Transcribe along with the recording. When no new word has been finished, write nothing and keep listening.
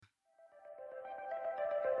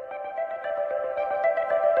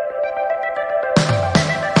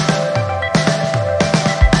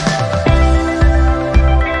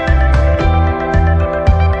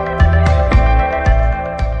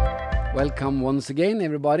welcome once again,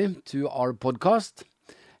 everybody, to our podcast.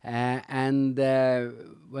 When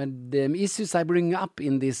the issues I bring up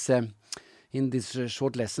in these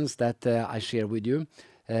short lessons that I share with you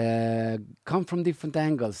come from different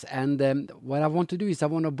angles. And what I want to do is I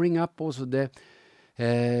want to bring up also the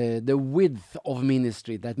width of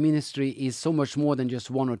ministry. That ministry is so much more than just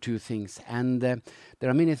one or two things, and there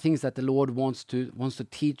are many things that the Lord wants to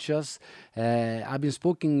teach us. I've been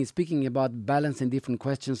speaking about balance in different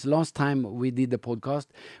questions. Last time we did the podcast,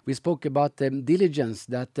 we spoke about diligence,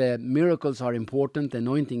 that miracles are important,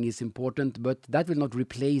 anointing is important, but that will not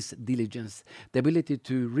replace diligence, the ability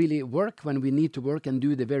to really work when we need to work and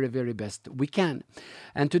do the very, very best we can.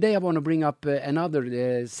 And today I want to bring up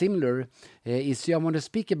another similar issue. I want to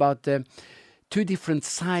speak about two different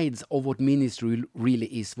sides of what ministry really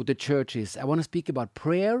is, what the church is. I want to speak about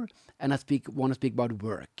prayer, and want to speak about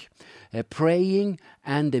work, praying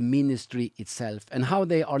and the ministry itself, and how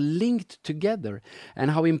they are linked together, and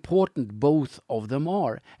how important both of them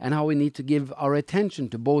are, and how we need to give our attention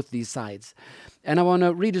to both these sides. And I want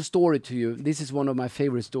to read a story to you. This is one of my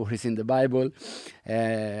favorite stories in the Bible.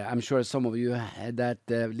 I'm sure some of you that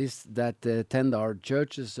attend our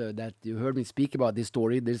churches that you heard me speak about this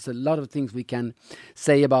story. There's a lot of things we can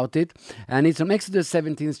say about it. And it's from Exodus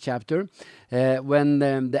 17th chapter when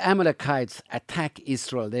the Amalekites attack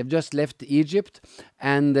Israel. They've just left Egypt,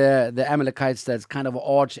 and the Amalekites, that's kind of an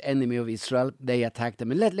arch enemy of Israel, they attack them.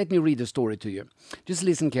 And let me read the story to you. Just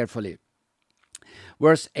listen carefully.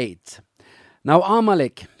 Verse 8. Now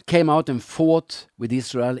Amalek came out and fought with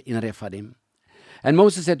Israel in Rephidim. And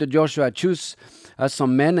Moses said to Joshua, choose us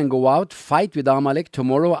some men and go out, fight with Amalek.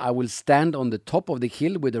 Tomorrow I will stand on the top of the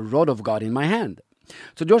hill with the rod of God in my hand.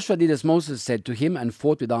 So Joshua did as Moses said to him and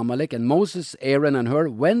fought with Amalek. And Moses, Aaron and Hur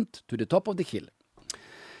went to the top of the hill.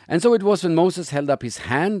 And so it was when Moses held up his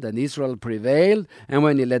hand, and Israel prevailed, and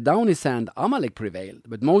when he let down his hand, Amalek prevailed.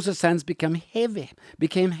 But Moses' hands became heavy.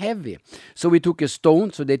 So they took a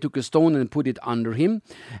stone and put it under him,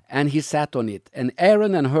 and he sat on it. And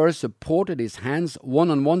Aaron and Hur supported his hands,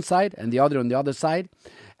 one on one side and the other on the other side,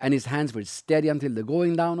 and his hands were steady until the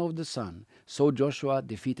going down of the sun. So Joshua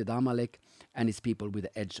defeated Amalek and his people with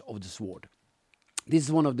the edge of the sword. This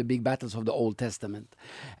is one of the big battles of the Old Testament.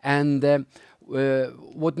 And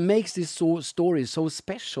what makes this story so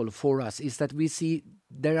special for us is that we see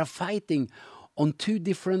they are fighting on two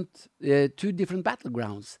different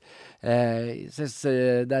battlegrounds. It says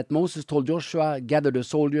that Moses told Joshua, gather the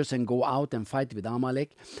soldiers and go out and fight with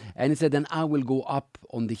Amalek. And he said, then I will go up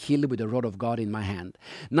on the hill with the rod of God in my hand.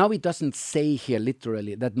 Now it doesn't say here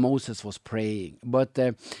literally that Moses was praying, but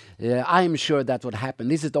I am sure that's what happened.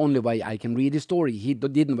 This is the only way I can read the story. He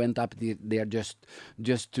didn't went up there just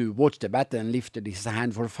to watch the battle and lifted his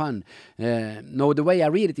hand for fun. No, the way I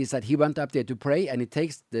read it is that he went up there to pray, and he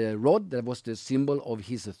takes the rod that was the symbol of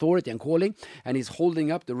his authority and calling, and he's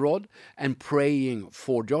holding up the rod and praying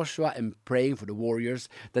for Joshua and praying for the warriors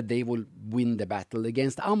that they will win the battle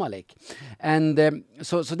against Amalek. And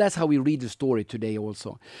so that's how we read the story today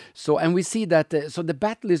also. So, and we see that so the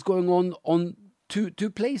battle is going on two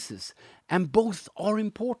places, and both are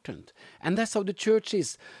important. And that's how the church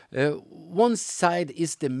is. One side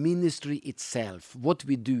is the ministry itself, what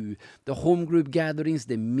we do, the home group gatherings,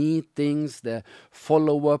 the meetings, the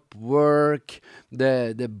follow-up work,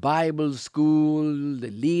 the Bible school,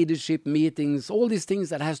 the leadership meetings, all these things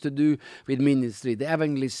that has to do with ministry, the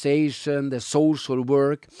evangelization, the social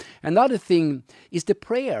work. Another thing is the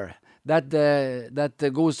prayer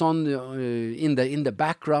that goes on in the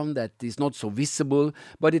background, that is not so visible,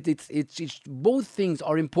 but it's both things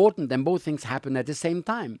are important, and both things happen at the same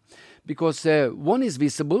time, because one is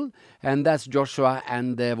visible, and that's Joshua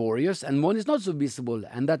and the warriors, and one is not so visible,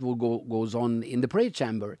 and that goes on in the prayer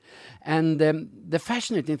chamber. And the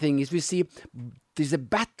fascinating thing is we see there's a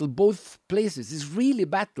battle both places. It's really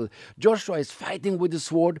battle. Joshua is fighting with the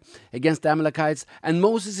sword against the Amalekites, and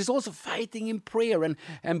Moses is also fighting in prayer,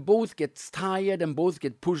 and both get tired and both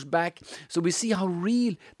get pushed back. So we see how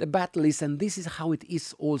real the battle is, and this is how it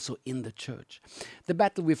is also in the church. The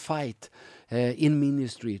battle we fight in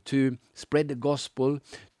ministry to spread the gospel,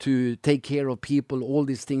 to take care of people, all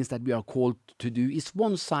these things that we are called to do is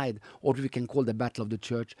one side, or we can call the battle of the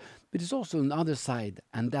church. But there's also another side,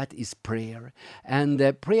 and that is prayer. And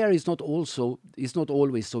prayer is not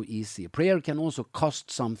always so easy. Prayer can also cost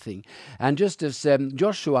something. And just as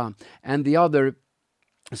Joshua and the other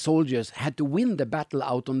soldiers had to win the battle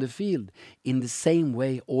out on the field, in the same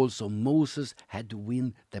way also Moses had to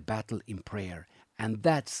win the battle in prayer. And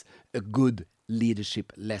that's a good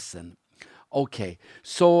leadership lesson. Okay,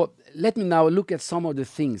 so let me now look at some of the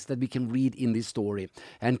things that we can read in this story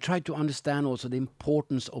and try to understand also the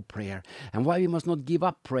importance of prayer and why we must not give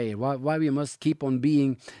up prayer, why we must keep on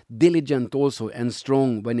being diligent also and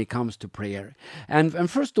strong when it comes to prayer. And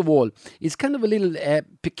first of all, it's kind of a little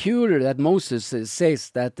peculiar that Moses says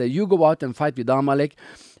that you go out and fight with Amalek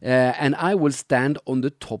and I will stand on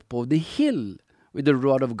the top of the hill with the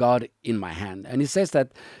rod of God in my hand. And he says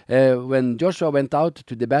that when Joshua went out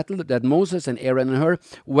to the battle, that Moses and Aaron and Hur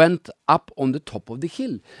went up on the top of the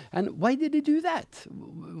hill. And why did they do that?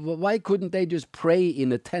 Why couldn't they just pray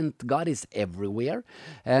in a tent? God is everywhere.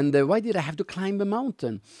 And why did I have to climb a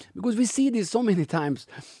mountain? Because we see this so many times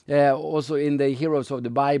also in the heroes of the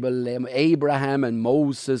Bible, Abraham and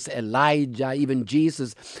Moses, Elijah, even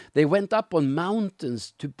Jesus. They went up on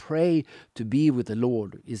mountains to pray, to be with the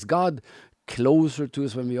Lord. Is God closer to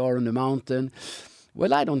us when we are on the mountain?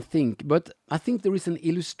 Well, I don't think, but I think there is an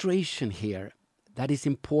illustration here that is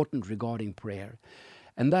important regarding prayer.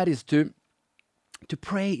 And that is to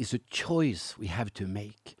pray is a choice we have to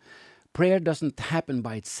make. Prayer doesn't happen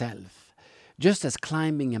by itself. Just as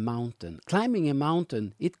climbing a mountain. Climbing a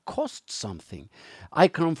mountain, it costs something. I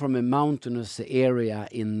come from a mountainous area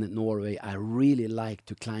in Norway. I really like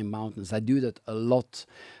to climb mountains. I do that a lot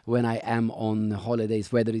when I am on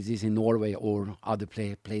holidays, whether it is in Norway or other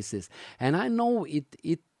places. And I know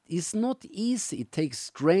it is not easy. It takes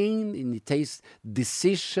strain and it takes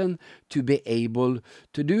decision to be able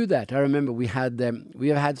to do that. I remember we have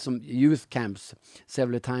had some youth camps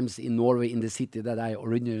several times in Norway, in the city that I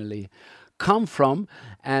originally come from,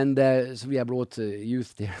 and so we have brought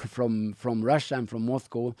youth there from Russia and from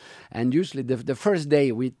Moscow, and usually the first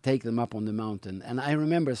day we take them up on the mountain. And I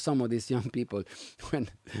remember some of these young people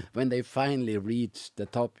when they finally reach the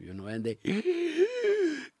top, and they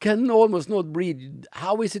can almost not breathe.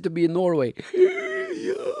 How is it to be in Norway?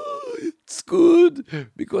 It's good,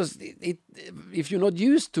 because if you're not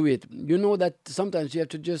used to it, you know that sometimes you have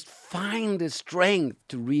to just find the strength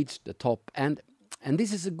to reach the top. And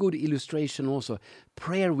this is a good illustration also.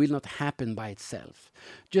 Prayer will not happen by itself.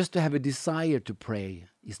 Just to have a desire to pray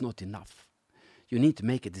is not enough. You need to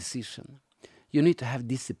make a decision. You need to have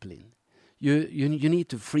discipline. You need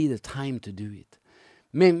to free the time to do it.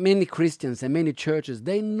 Many Christians and many churches,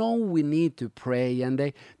 they know we need to pray, and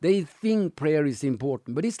they think prayer is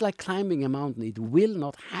important. But it's like climbing a mountain. It will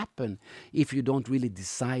not happen if you don't really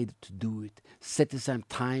decide to do it. Set aside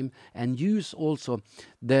time and use also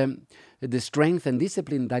the strength and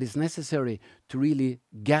discipline that is necessary to really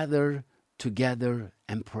gather together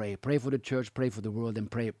and pray. Pray for the church, pray for the world, and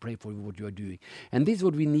pray for what you are doing. And this is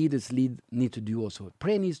what we need to do also.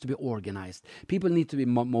 Prayer needs to be organized. People need to be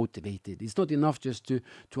motivated. It's not enough just to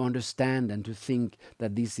understand and to think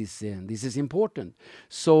that this is important.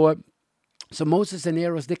 So Moses and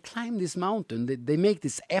Aaron, they climb this mountain. They make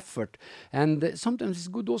this effort. And sometimes it's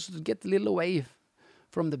good also to get a little away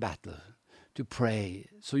from the battle, to pray,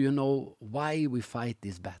 so you know why we fight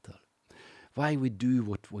this battle, why we do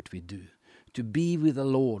what we do. To be with the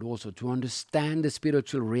Lord also, to understand the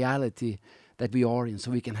spiritual reality that we are in,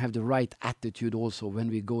 so we can have the right attitude also when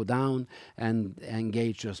we go down and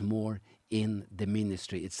engage us more in the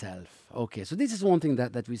ministry itself. Okay, so this is one thing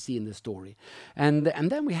that we see in the story. And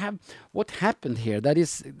then we have what happened here. That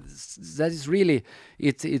is really,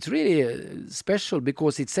 it's really special,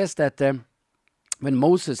 because it says that when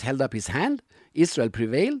Moses held up his hand, Israel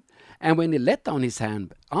prevailed. And when he let down his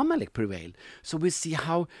hand, Amalek prevailed. So we see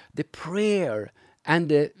how the prayer and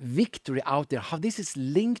the victory out there, how this is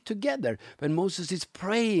linked together. When Moses is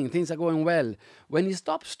praying, things are going well. When he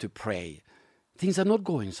stops to pray, things are not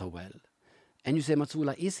going so well. And you say,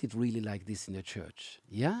 Mats-Ola, is it really like this in the church?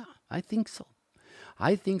 Yeah, I think so.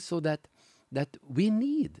 I think so that we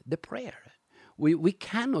need the prayer. We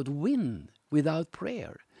cannot win without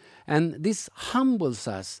prayer. And this humbles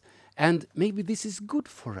us. And maybe this is good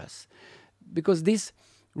for us, because this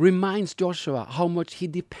reminds Joshua how much he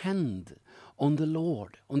depends on the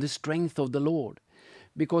Lord, on the strength of the Lord.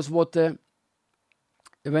 Because when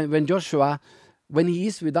Joshua, when he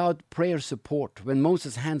is without prayer support, when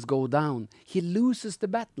Moses' hands go down, he loses the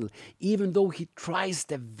battle, even though he tries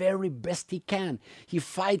the very best he can. He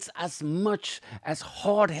fights as much, as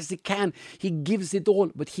hard as he can. He gives it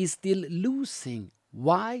all, but he's still losing.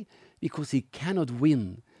 Why? Because he cannot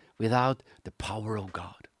win without the power of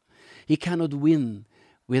God. He cannot win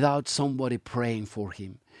without somebody praying for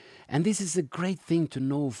him. And this is a great thing to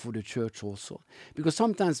know for the church also. Because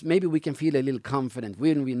sometimes maybe we can feel a little confident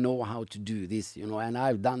when we know how to do this, and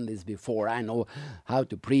I've done this before. I know how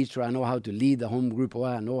to preach, or I know how to lead a home group, or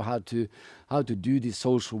I know how to do this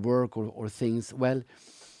social work or things. Well,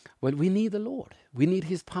 we need the Lord. We need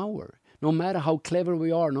his power. no matter how clever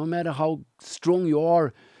we are, no matter how strong you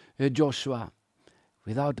are, Joshua,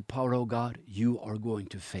 without the power of God, you are going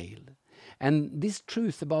to fail. And this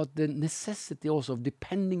truth about the necessity also of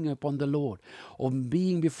depending upon the Lord, of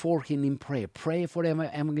being before Him in prayer, pray for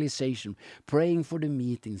evangelization, praying for the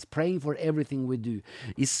meetings, praying for everything we do,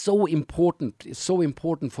 is so important. It's so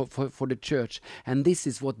important for the church. And this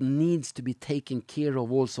is what needs to be taken care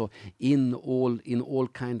of also in all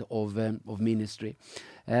kind of ministry.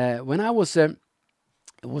 When I was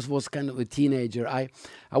kind of a teenager, I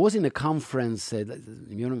was in a conference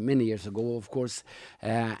many years ago, of course,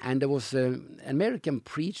 and there was an American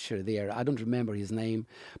preacher there. I don't remember his name,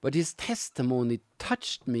 but his testimony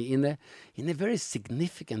touched me in a very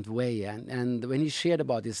significant way. And when he shared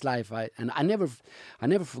about his life, I never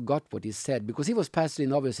forgot what he said, because he was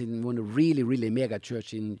pastoring obviously in one really mega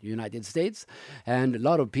church in the United States, and a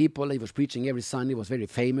lot of people. He was preaching every Sunday. Was very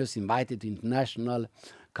famous, invited to international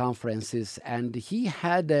conferences, and he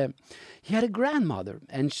had a grandmother,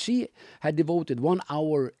 and she had devoted 1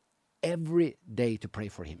 hour every day to pray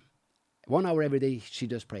for him. 1 hour every day she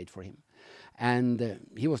just prayed for him, and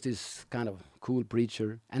he was this kind of cool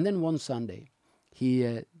preacher. And then one Sunday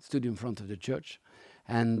he stood in front of the church,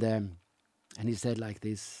 and he said like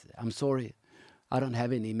this: "I'm sorry, I don't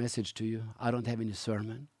have any message to you. I don't have any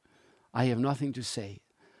sermon. I have nothing to say.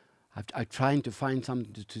 I'm trying to find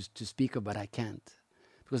something to speak of, but I can't.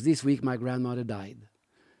 Because this week my grandmother died,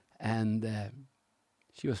 and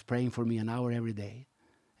she was praying for me 1 hour every day,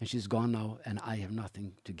 and she's gone now, and I have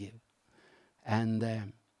nothing to give." And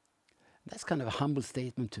that's kind of a humble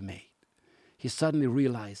statement to make. He suddenly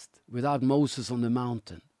realized, without Moses on the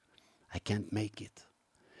mountain, I can't make it.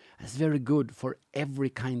 It's very good for every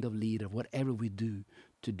kind of leader, whatever we do,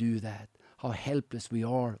 to do that. How helpless we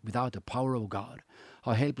are without the power of God.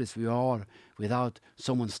 How helpless we are without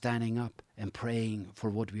someone standing up and praying for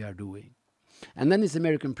what we are doing. And then this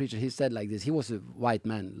American preacher, he said like this. He was a white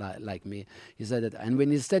man like me. He said that, and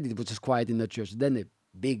when he said it was just quiet in the church. Then a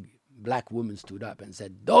big black woman stood up and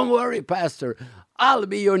said, "Don't worry, Pastor. I'll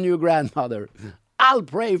be your new grandmother. I'll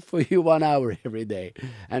pray for you 1 hour every day."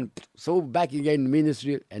 And so back again in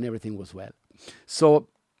ministry, and everything was well. So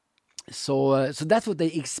that's what they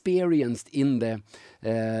experienced in the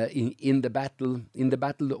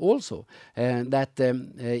battle also. That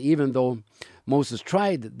even though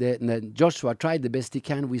Joshua tried the best he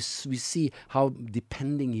can, we see how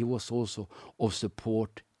depending he was also of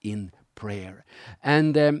support in prayer.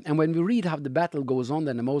 And when we read how the battle goes on,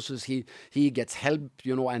 then Moses he gets help,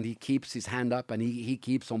 and he keeps his hand up, and he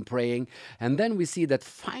keeps on praying. And then we see that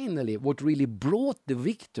finally what really brought the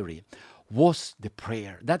victory was the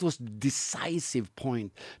prayer. That was the decisive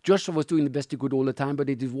point. Joshua was doing the best he could all the time, but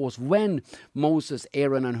it was when Moses,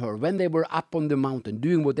 Aaron, and Hur, when they were up on the mountain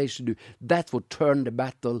doing what they should do, that's what turned the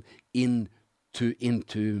battle into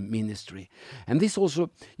ministry. And this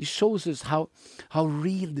also, it shows us how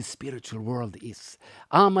real the spiritual world is.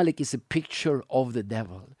 Amalek is a picture of the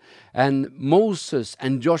devil. And Moses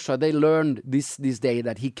and Joshua, they learned this day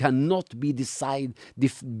that he cannot be defeated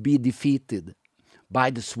by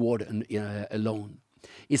the sword alone.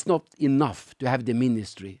 It's not enough to have the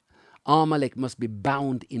ministry. Amalek must be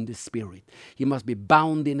bound in the spirit. He must be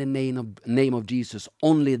bound in the name of Jesus.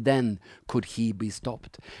 Only then could he be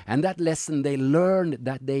stopped. And that lesson they learned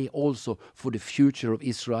that day also for the future of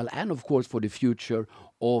Israel, and of course for the future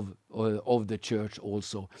of the church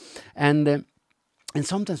also. And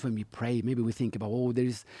sometimes when we pray, maybe we think about, there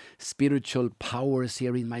is spiritual powers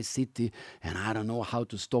here in my city, and I don't know how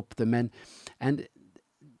to stop them. And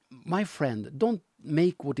my friend, don't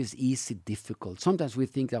make what is easy difficult. Sometimes we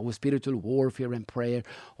think that with spiritual warfare and prayer,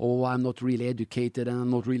 I'm not really educated and I'm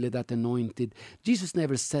not really that anointed. Jesus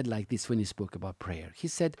never said like this when he spoke about prayer. He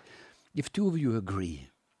said, if two of you agree,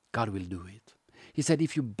 God will do it. He said,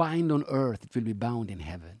 if you bind on earth, it will be bound in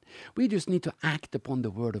heaven. We just need to act upon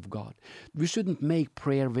the word of God. We shouldn't make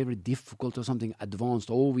prayer very difficult or something advanced.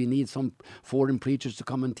 We need some foreign preachers to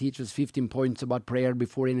come and teach us 15 points about prayer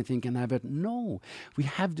before anything can happen. No, we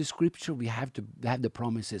have the scripture. We have to have the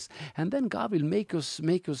promises. And then God will make us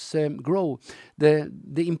grow. The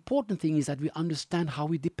important thing is that we understand how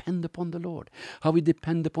we depend upon the Lord, how we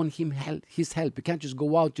depend upon His help. We can't just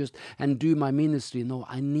go out and do my ministry. No,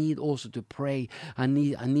 I need also to pray. I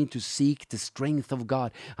need to seek the strength of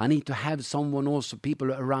God. I need to have someone also,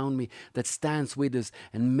 people around me that stands with us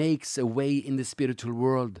and makes a way in the spiritual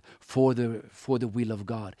world for the will of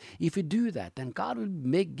God. If we do that, then God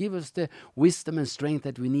will give us the wisdom and strength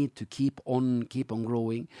that we need to keep on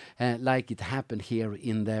growing, like it happened here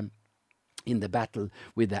in the battle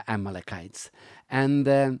with the Amalekites.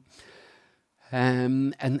 And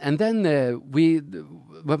And then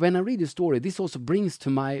when I read the story, this also brings to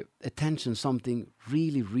my attention something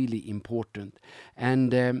really, really important.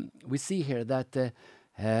 And we see here that the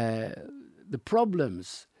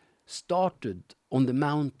problems started on the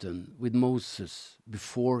mountain with Moses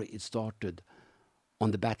before it started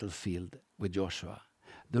on the battlefield with Joshua.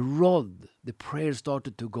 The rod, the prayer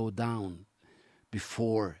started to go down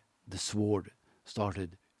before the sword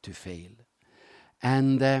started to fail.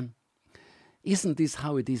 And isn't this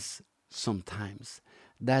how it is sometimes?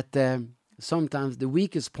 That sometimes the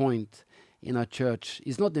weakest point in our church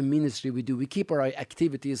is not the ministry we do. We keep our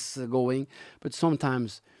activities going, but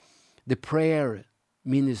sometimes the prayer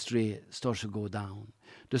ministry starts to go down.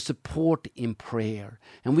 The support in prayer.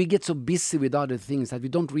 And we get so busy with other things that we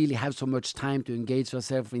don't really have so much time to engage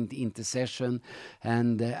ourselves in the intercession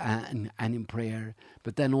and in prayer.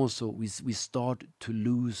 But then also we start to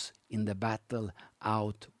lose in the battle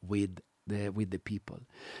out with the people.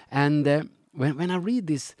 And when I read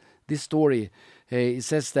this story, it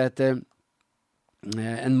says that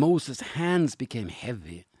and Moses' hands became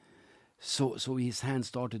heavy. So his hands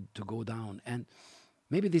started to go down. And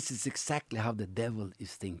maybe this is exactly how the devil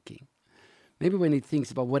is thinking. Maybe when he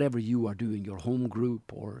thinks about whatever you are doing, your home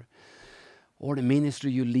group or the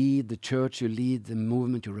ministry you lead, the church you lead, the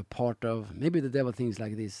movement you're a part of, maybe the devil thinks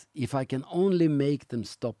like this: if I can only make them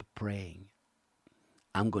stop praying,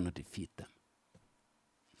 I'm going to defeat them.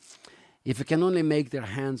 If I can only make their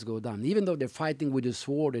hands go down, even though they're fighting with a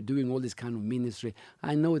sword, they're doing all this kind of ministry,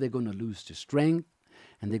 I know they're going to lose the strength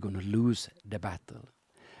and they're going to lose the battle.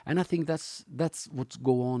 And I think that's what's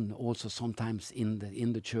go on also sometimes in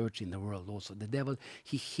the church, in the world also. The devil,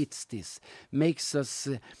 he hits this, makes us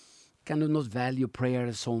kind of not value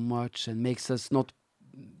prayer so much, and makes us not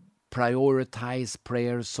prioritize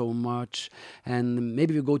prayer so much. And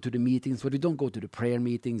maybe we go to the meetings, but we don't go to the prayer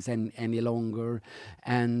meetings any longer.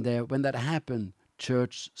 And when that happens,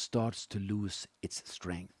 church starts to lose its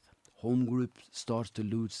strength. Home group starts to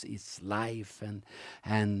lose its life and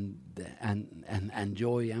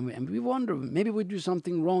joy, and we wonder, maybe we do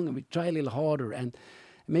something wrong, and we try a little harder, and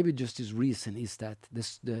maybe just this reason is that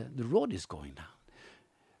the road is going down.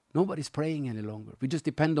 Nobody's praying any longer. We just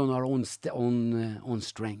depend on our own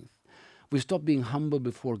strength. We stop being humble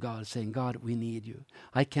before God, saying, God, we need you.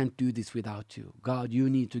 I can't do this without you. God, you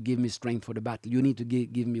need to give me strength for the battle. You need to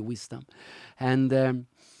give me wisdom.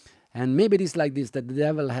 And maybe it is like this, that the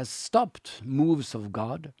devil has stopped moves of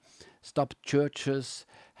God, stopped churches,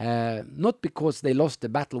 not because they lost the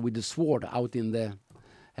battle with the sword out in the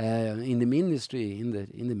ministry, in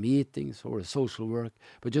the meetings or social work,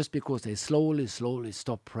 but just because they slowly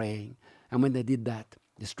stopped praying. And when they did that,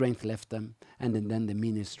 the strength left them, and then the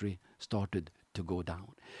ministry started to go down.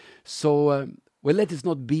 So, well, let us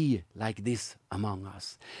not be like this among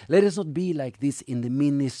us. Let us not be like this in the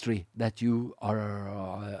ministry that you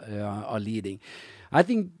are leading. I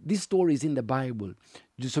think this story is in the Bible,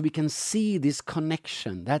 just so we can see this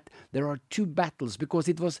connection, that there are two battles, because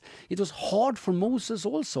it was hard for Moses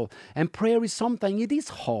also. And prayer is something, it is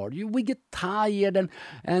hard. We get tired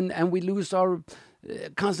and we lose our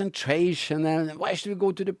concentration, and why should we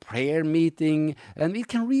go to the prayer meeting? And it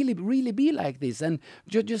can really be like this. And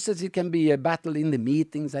just as it can be a battle in the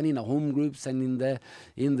meetings and in the home groups and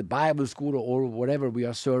in the Bible school or whatever we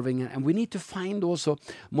are serving, and we need to find also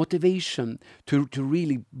motivation to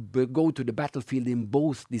really go to the battlefield in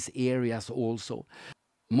both these areas also.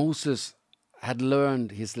 Moses had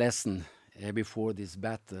learned his lesson before this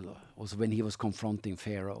battle, also when he was confronting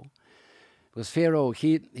Pharaoh. Because Pharaoh,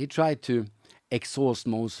 he tried to exhaust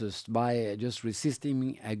Moses by just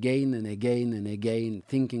resisting again and again,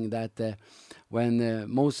 thinking that when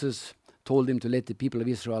Moses told him to let the people of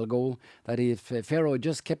Israel go, that if Pharaoh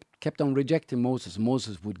just kept on rejecting Moses,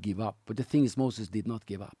 Moses would give up. But the thing is, Moses did not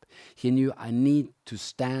give up. He knew, I need to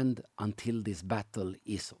stand until this battle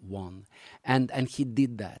is won. And he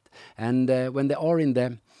did that. And when they are in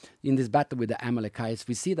this battle with the Amalekites,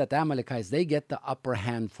 we see that the Amalekites, they get the upper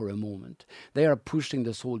hand for a moment. They are pushing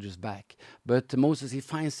the soldiers back. But Moses, he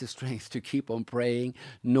finds the strength to keep on praying,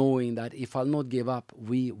 knowing that if I'll not give up,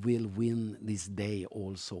 we will win this day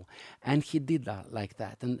also. And he did that like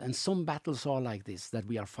that. And some battles are like this, that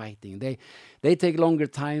we are fighting. They take longer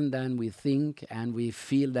time than we think, and we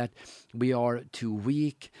feel that we are too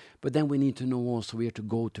weak. But then we need to know also where to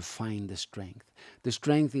go to find the strength. The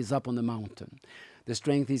strength is up on the mountain. The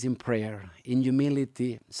strength is in prayer, in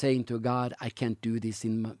humility, saying to God, I can't do this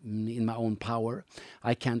in my own power.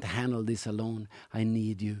 I can't handle this alone. I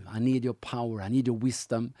need you. I need your power. I need your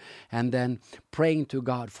wisdom. And then praying to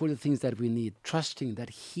God for the things that we need, trusting that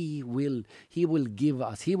He will give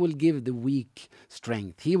us. He will give the weak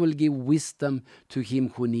strength. He will give wisdom to him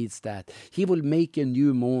who needs that. He will make a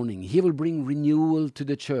new morning. He will bring renewal to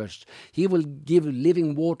the church. He will give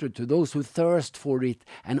living water to those who thirst for it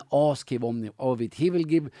and ask Him of it. He will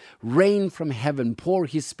give rain from heaven, pour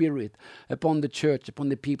His Spirit upon the church, upon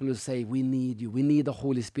the people who say, we need you. We need the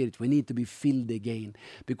Holy Spirit. We need to be filled again,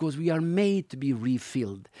 because we are made to be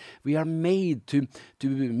refilled. We are made to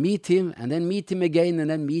meet Him and then meet Him again and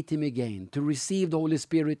then meet Him again, to receive the Holy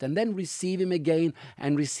Spirit and then receive Him again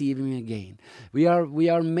and receive Him again. We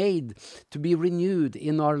are made to be renewed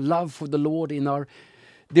in our love for the Lord, in our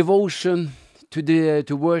devotion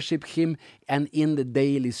to worship Him, and in the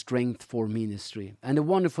daily strength for ministry. And the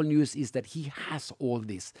wonderful news is that He has all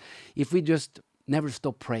this. If we just never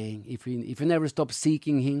stop praying, if we never stop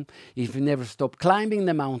seeking Him, if we never stop climbing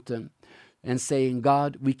the mountain and saying,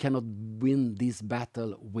 God, we cannot win this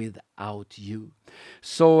battle without you.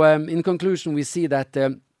 So in conclusion, we see that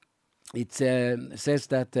it says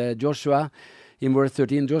that Joshua, in verse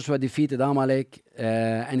 13, Joshua defeated Amalek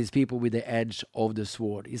and his people with the edge of the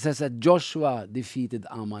sword. It says that Joshua defeated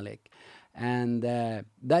Amalek. And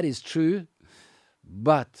that is true,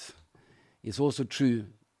 but it's also true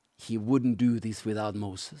he wouldn't do this without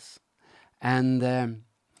Moses. And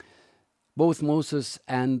both Moses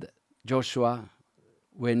and Joshua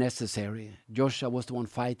were necessary. Joshua was the one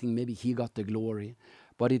fighting. Maybe he got the glory.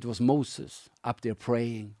 But it was Moses up there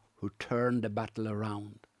praying who turned the battle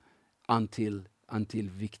around until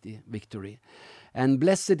victory. And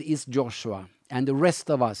blessed is Joshua and the rest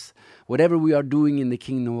of us, whatever we are doing in the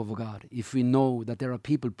kingdom of God, if we know that there are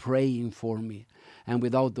people praying for me, and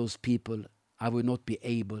without those people, I will not be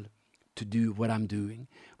able to do what I'm doing.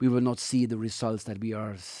 We will not see the results that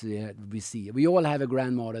we see. We all have a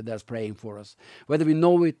grandmother that's praying for us. Whether we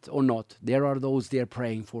know it or not, there are those there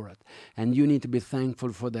praying for it. And you need to be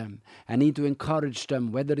thankful for them. And need to encourage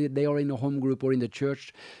them, whether they are in a home group or in the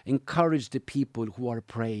church. Encourage the people who are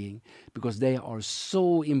praying, because they are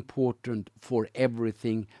so important for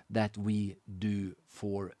everything that we do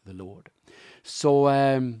for the Lord. So,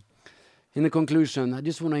 in the conclusion, I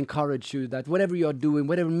just want to encourage you that whatever you are doing,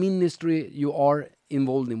 whatever ministry you are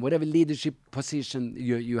involved in, whatever leadership position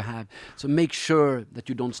you have, so make sure that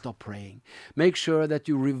you don't stop praying. Make sure that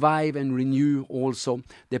you revive and renew also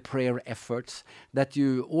the prayer efforts, that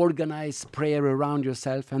you organize prayer around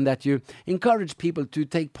yourself, and that you encourage people to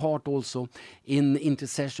take part also in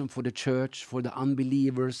intercession for the church, for the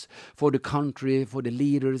unbelievers, for the country, for the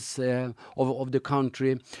leaders of the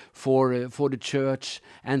country, for the church,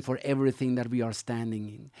 and for everything that we are standing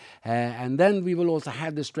in. And then we will also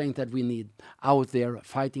have the strength that we need out there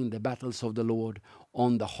fighting the battles of the Lord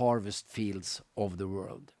on the harvest fields of the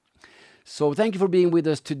world. So thank you for being with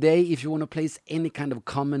us today. If you want to place any kind of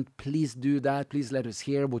comment, please do that. Please let us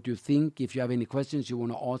hear what you think. If you have any questions, you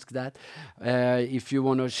want to ask that. If you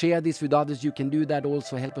want to share this with others, you can do that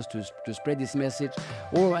also. Help us to spread this message.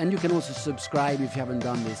 And you can also subscribe if you haven't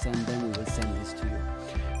done this, and then we will send this to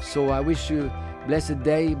you. So I wish you blessed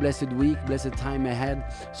day, blessed week, blessed time ahead.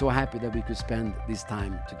 So happy that we could spend this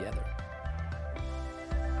time together.